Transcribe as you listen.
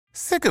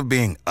Sick of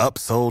being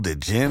upsold at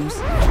gyms?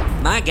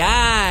 My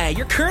guy,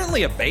 you're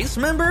currently a base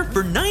member?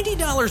 For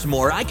 $90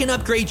 more, I can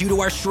upgrade you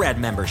to our Shred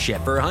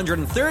membership. For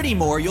 $130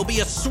 more, you'll be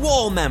a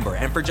Swole member.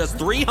 And for just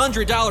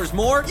 $300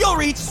 more, you'll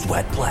reach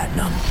Sweat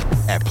Platinum.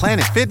 At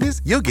Planet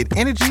Fitness, you'll get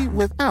energy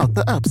without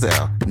the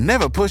upsell.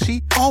 Never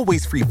pushy,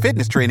 always free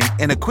fitness training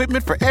and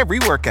equipment for every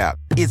workout.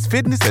 It's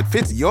fitness that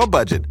fits your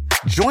budget.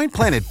 Join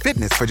Planet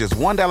Fitness for just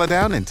 $1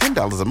 down and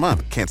 $10 a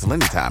month. Cancel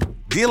anytime.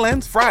 Deal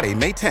ends Friday,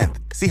 May 10th.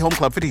 See Home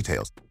Club for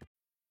details.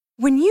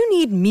 When you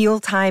need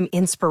mealtime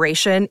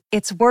inspiration,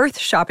 it's worth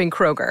shopping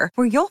Kroger,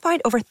 where you'll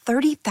find over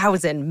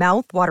 30,000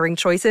 mouth-watering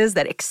choices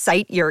that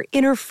excite your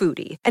inner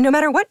foodie. And no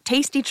matter what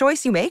tasty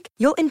choice you make,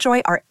 you'll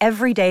enjoy our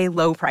everyday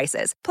low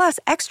prices, plus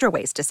extra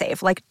ways to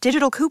save, like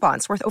digital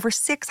coupons worth over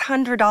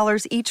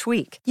 $600 each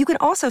week. You can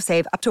also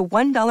save up to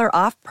 $1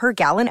 off per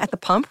gallon at the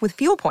pump with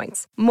fuel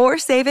points. More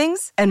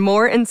savings and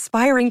more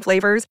inspiring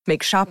flavors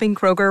make shopping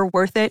Kroger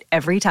worth it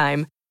every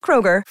time.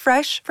 Kroger,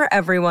 fresh for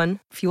everyone.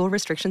 Fuel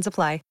restrictions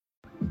apply.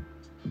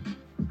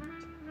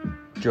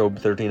 Job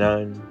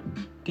 39.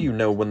 Do you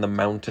know when the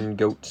mountain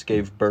goats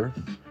gave birth?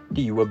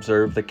 Do you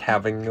observe the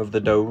calving of the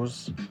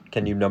does?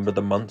 Can you number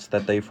the months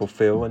that they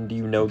fulfill? And do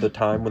you know the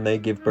time when they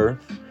give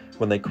birth?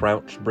 When they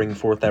crouch, bring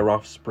forth their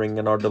offspring,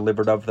 and are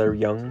delivered of their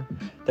young?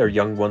 Their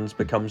young ones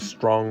become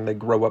strong, they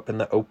grow up in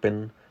the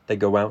open. They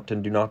go out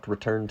and do not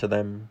return to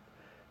them.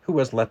 Who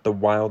has let the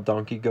wild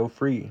donkey go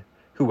free?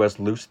 Who has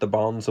loosed the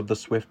bonds of the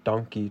swift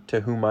donkey,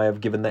 to whom I have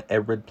given the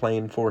arid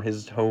plain for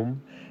his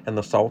home, and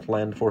the salt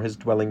land for his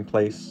dwelling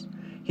place?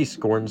 He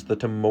scorns the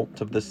tumult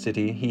of the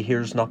city, he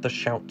hears not the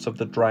shouts of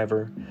the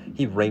driver.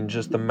 He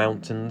ranges the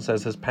mountains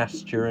as his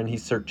pasture, and he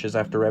searches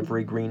after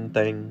every green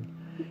thing.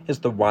 Is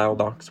the wild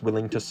ox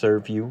willing to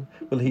serve you?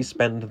 Will he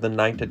spend the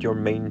night at your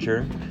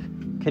manger?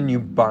 Can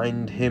you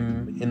bind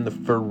him in the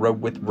furrow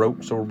with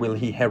ropes, or will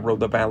he harrow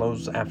the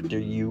fallows after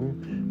you?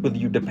 Will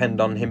you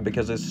depend on him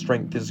because his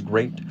strength is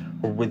great,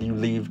 or will you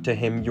leave to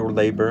him your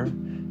labor?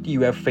 Do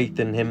you have faith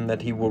in him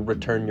that he will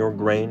return your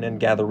grain and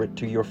gather it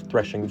to your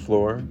threshing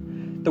floor?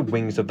 The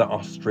wings of the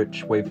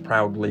ostrich wave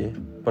proudly,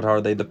 but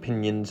are they the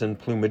pinions and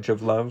plumage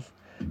of love?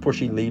 For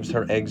she leaves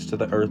her eggs to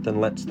the earth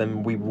and lets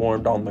them be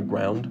warmed on the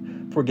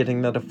ground,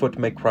 forgetting that a foot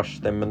may crush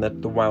them and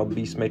that the wild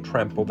beast may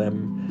trample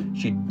them.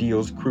 She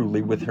deals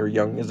cruelly with her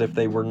young as if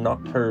they were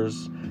not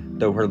hers.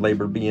 Though her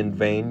labor be in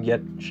vain,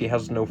 yet she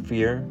has no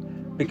fear,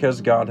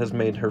 because God has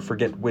made her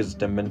forget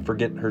wisdom and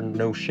forget her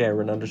no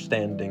share in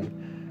understanding.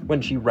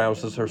 When she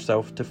rouses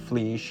herself to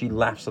flee, she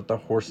laughs at the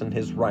horse and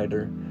his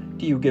rider.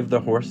 Do you give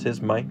the horse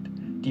his might?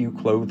 Do you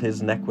clothe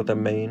his neck with a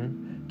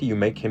mane? Do you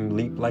make him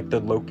leap like the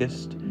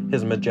locust?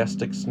 His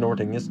majestic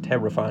snorting is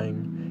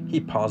terrifying. He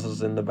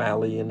pauses in the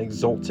valley and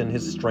exults in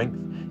his strength.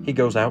 He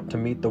goes out to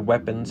meet the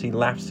weapons. He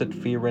laughs at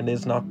fear and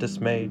is not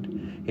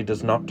dismayed. He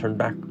does not turn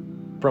back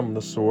from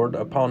the sword.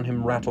 Upon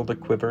him rattle the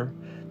quiver,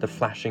 the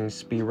flashing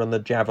spear and the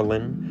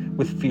javelin.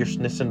 With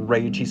fierceness and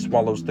rage he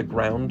swallows the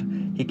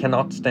ground. He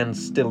cannot stand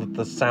still at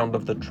the sound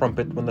of the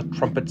trumpet. When the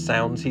trumpet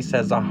sounds, he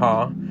says,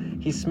 "Aha!"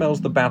 He smells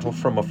the battle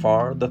from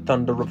afar, the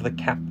thunder of the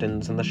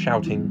captains and the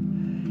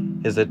shouting.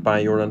 Is it by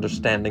your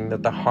understanding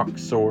that the hawk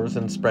soars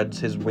and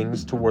spreads his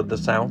wings toward the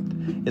south?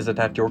 Is it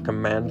at your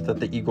command that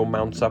the eagle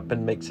mounts up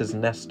and makes his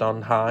nest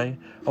on high?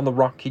 On the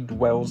rock he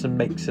dwells and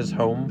makes his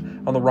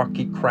home, on the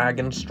rocky crag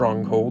and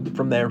stronghold.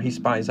 From there he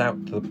spies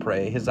out the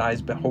prey, his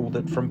eyes behold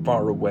it from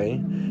far away.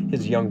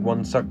 His young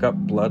ones suck up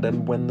blood,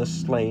 and when the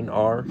slain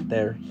are,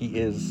 there he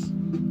is.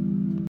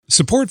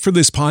 Support for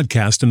this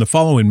podcast and the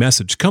following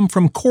message come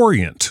from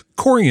Corient.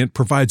 Corient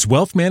provides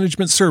wealth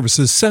management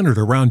services centered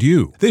around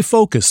you. They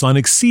focus on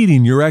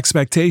exceeding your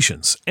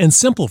expectations and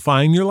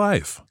simplifying your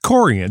life.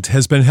 Corient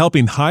has been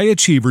helping high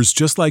achievers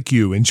just like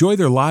you enjoy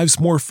their lives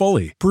more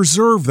fully,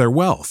 preserve their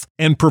wealth,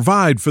 and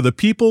provide for the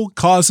people,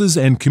 causes,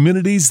 and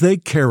communities they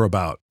care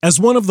about. As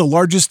one of the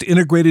largest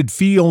integrated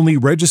fee-only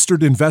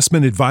registered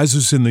investment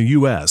advisors in the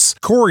U.S.,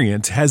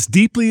 Corient has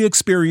deeply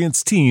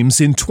experienced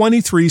teams in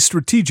 23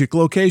 strategic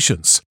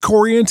locations.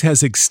 Corient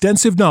has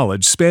extensive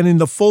knowledge spanning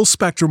the full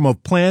spectrum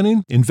of planning,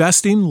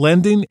 investing,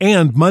 lending,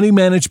 and money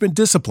management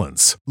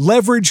disciplines.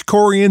 Leverage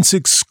Corient's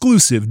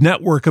exclusive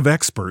network of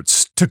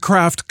experts to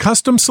craft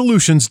custom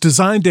solutions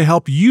designed to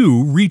help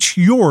you reach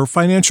your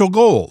financial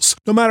goals,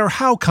 no matter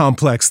how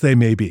complex they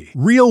may be.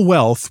 Real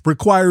wealth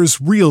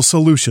requires real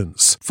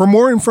solutions. For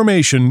more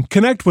information,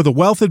 connect with a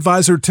wealth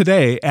advisor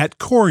today at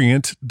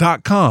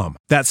Corient.com.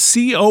 That's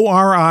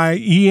Corient.com.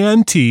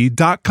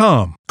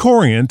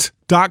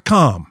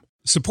 Corient.com.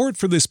 Support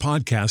for this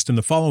podcast and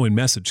the following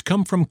message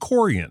come from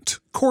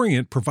Corient.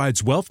 Corient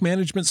provides wealth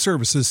management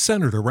services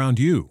centered around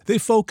you. They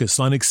focus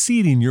on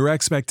exceeding your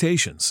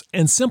expectations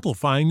and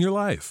simplifying your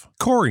life.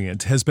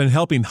 Corient has been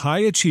helping high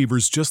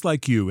achievers just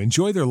like you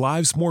enjoy their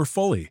lives more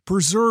fully,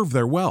 preserve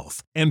their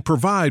wealth, and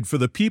provide for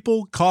the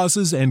people,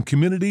 causes, and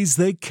communities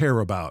they care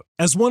about.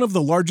 As one of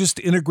the largest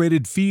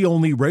integrated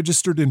fee-only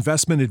registered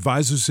investment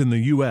advisors in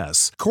the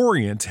U.S.,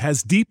 Corient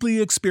has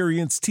deeply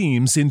experienced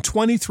teams in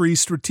 23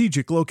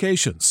 strategic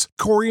locations.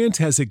 Corient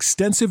has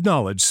extensive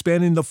knowledge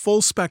spanning the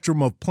full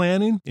spectrum of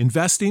planning,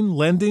 investing,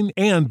 lending,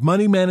 and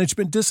money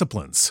management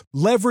disciplines.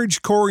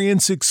 Leverage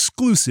Corient's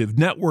exclusive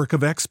network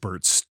of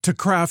experts to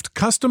craft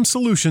custom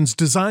solutions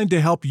designed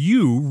to help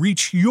you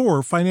reach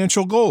your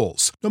financial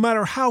goals, no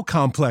matter how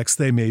complex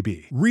they may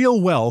be. Real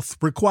wealth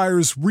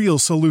requires real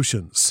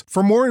solutions.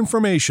 For more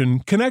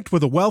information, connect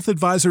with a wealth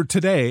advisor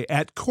today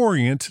at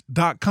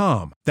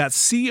Corient.com.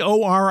 That's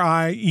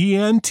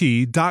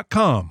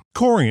Corient.com.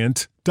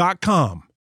 Corient.com.